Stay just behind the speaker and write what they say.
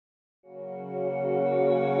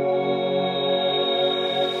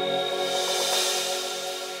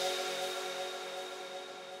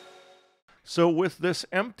So with this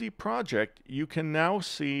empty project, you can now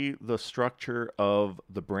see the structure of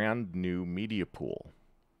the brand new media pool.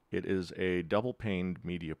 It is a double-paned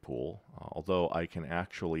media pool, although I can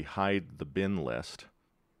actually hide the bin list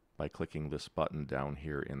by clicking this button down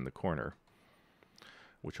here in the corner,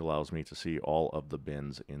 which allows me to see all of the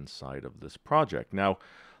bins inside of this project. Now,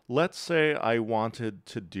 let's say I wanted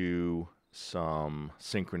to do some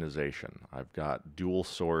synchronization. I've got dual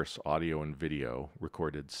source audio and video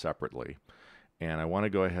recorded separately, and I want to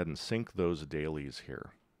go ahead and sync those dailies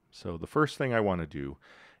here. So the first thing I want to do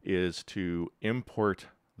is to import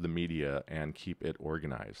the media and keep it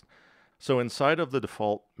organized. So inside of the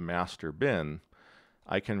default master bin,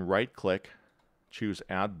 I can right-click, choose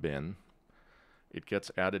Add Bin. It gets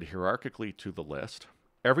added hierarchically to the list.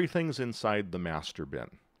 Everything's inside the master bin.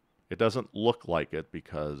 It doesn't look like it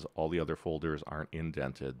because all the other folders aren't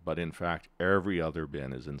indented, but in fact, every other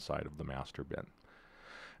bin is inside of the master bin.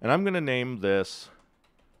 And I'm going to name this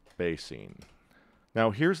Bayscene. Now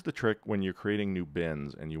here's the trick when you're creating new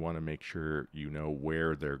bins and you want to make sure you know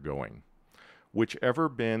where they're going. Whichever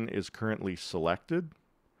bin is currently selected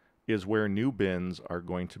is where new bins are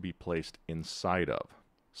going to be placed inside of.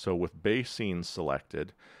 So with Bayscene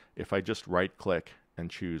selected, if I just right-click and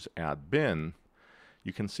choose Add Bin,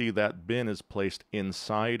 you can see that bin is placed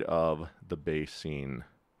inside of the Bayscene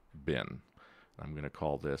bin. I'm going to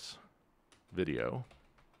call this Video.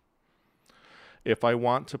 If I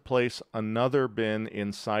want to place another bin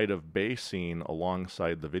inside of Bayscene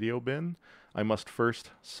alongside the video bin, I must first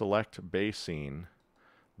select Bayscene,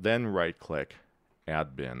 then right-click,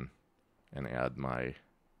 Add Bin, and add my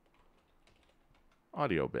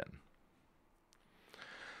audio bin.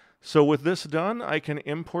 So with this done, I can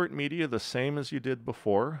import media the same as you did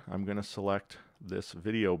before. I'm going to select this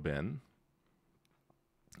video bin,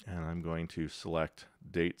 and I'm going to select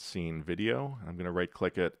Date Scene Video. I'm going to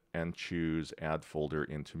right-click it and choose Add Folder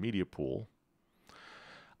into Media Pool.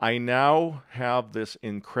 I now have this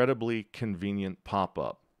incredibly convenient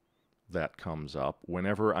pop-up that comes up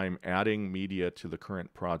whenever I'm adding media to the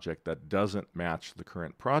current project that doesn't match the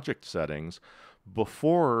current project settings.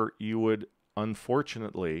 Before, you would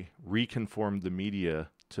unfortunately reconform the media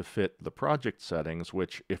to fit the project settings,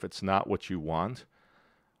 which, if it's not what you want,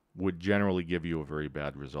 would generally give you a very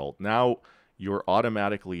bad result. Now you're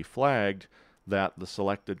automatically flagged that the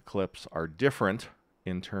selected clips are different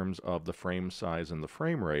in terms of the frame size and the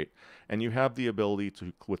frame rate, and you have the ability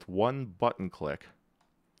to, with one button click,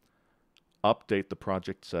 update the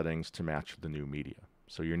project settings to match the new media.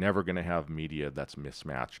 So you're never going to have media that's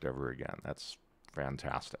mismatched ever again. That's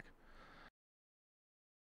fantastic.